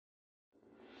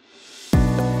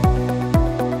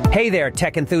Hey there,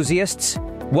 tech enthusiasts!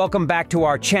 Welcome back to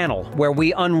our channel, where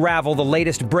we unravel the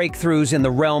latest breakthroughs in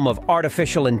the realm of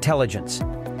artificial intelligence.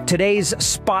 Today's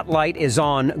spotlight is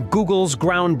on Google's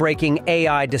groundbreaking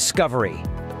AI discovery,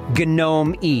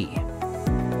 GNoME.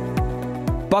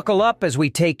 Buckle up as we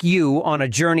take you on a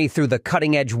journey through the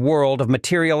cutting-edge world of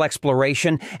material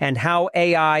exploration and how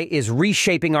AI is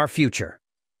reshaping our future.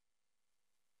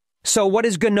 So what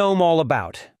is GNoME all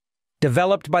about?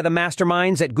 Developed by the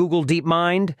masterminds at Google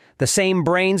DeepMind, the same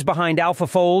brains behind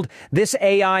AlphaFold, this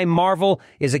AI marvel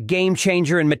is a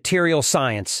game-changer in material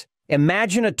science.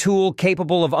 Imagine a tool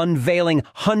capable of unveiling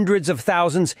hundreds of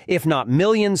thousands, if not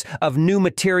millions, of new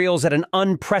materials at an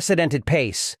unprecedented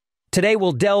pace. Today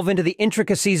we'll delve into the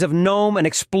intricacies of GNoME and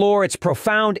explore its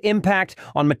profound impact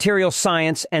on material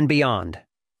science and beyond.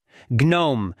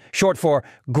 GNoME, short for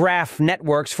Graph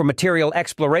Networks for Material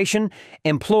Exploration,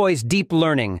 employs deep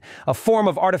learning, a form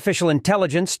of artificial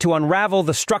intelligence to unravel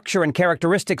the structure and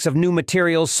characteristics of new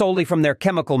materials solely from their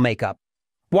chemical makeup.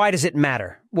 Why does it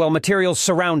matter? Well, materials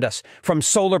surround us, from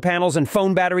solar panels and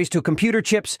phone batteries to computer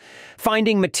chips.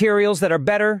 Finding materials that are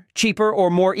better, cheaper, or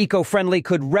more eco-friendly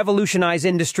could revolutionize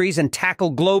industries and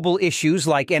tackle global issues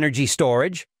like energy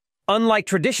storage. Unlike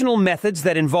traditional methods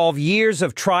that involve years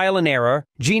of trial and error,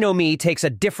 GNoME takes a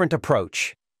different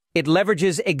approach. It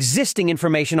leverages existing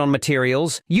information on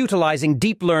materials, utilizing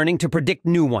deep learning to predict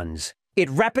new ones. It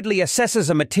rapidly assesses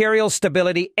a material's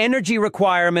stability, energy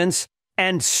requirements,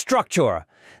 and structure.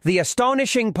 The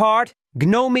astonishing part,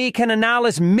 GNoME can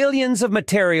analyze millions of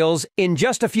materials in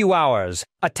just a few hours,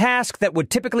 a task that would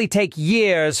typically take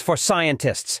years for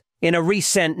scientists. In a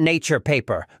recent Nature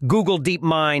paper, Google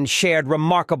DeepMind shared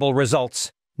remarkable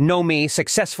results. GNoME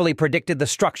successfully predicted the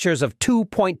structures of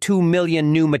 2.2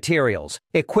 million new materials,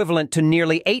 equivalent to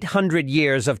nearly 800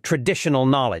 years of traditional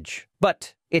knowledge.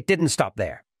 But it didn't stop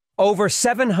there. Over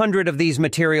 700 of these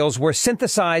materials were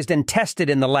synthesized and tested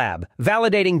in the lab,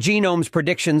 validating GNoME's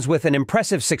predictions with an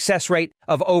impressive success rate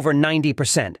of over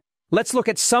 90%. Let's look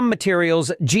at some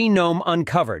materials GNoME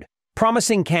uncovered,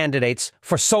 promising candidates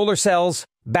for solar cells,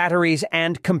 batteries,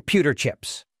 and computer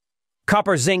chips.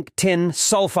 Copper, zinc, tin,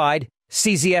 sulfide,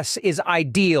 CZS is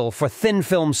ideal for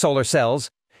thin-film solar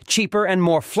cells, cheaper and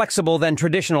more flexible than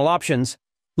traditional options.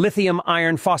 Lithium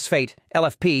iron phosphate,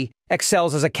 LFP,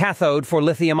 excels as a cathode for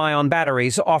lithium-ion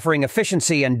batteries, offering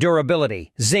efficiency and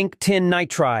durability. Zinc tin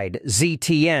nitride,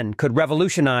 ZTN, could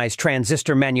revolutionize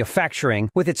transistor manufacturing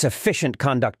with its efficient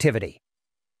conductivity.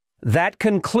 That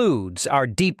concludes our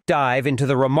deep dive into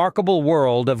the remarkable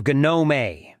world of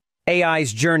GNoME.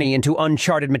 AI's journey into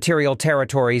uncharted material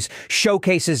territories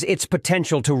showcases its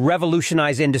potential to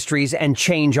revolutionize industries and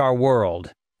change our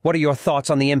world. What are your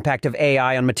thoughts on the impact of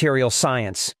AI on material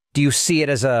science? Do you see it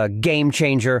as a game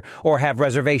changer or have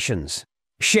reservations?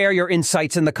 Share your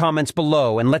insights in the comments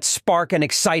below and let's spark an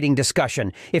exciting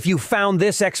discussion. If you found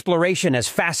this exploration as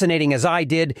fascinating as I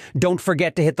did, don't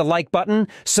forget to hit the like button,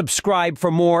 subscribe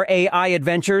for more AI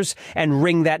adventures, and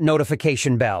ring that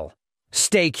notification bell.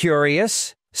 Stay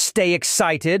curious, stay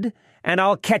excited, and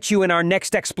I'll catch you in our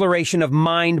next exploration of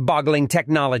mind-boggling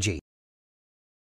technology.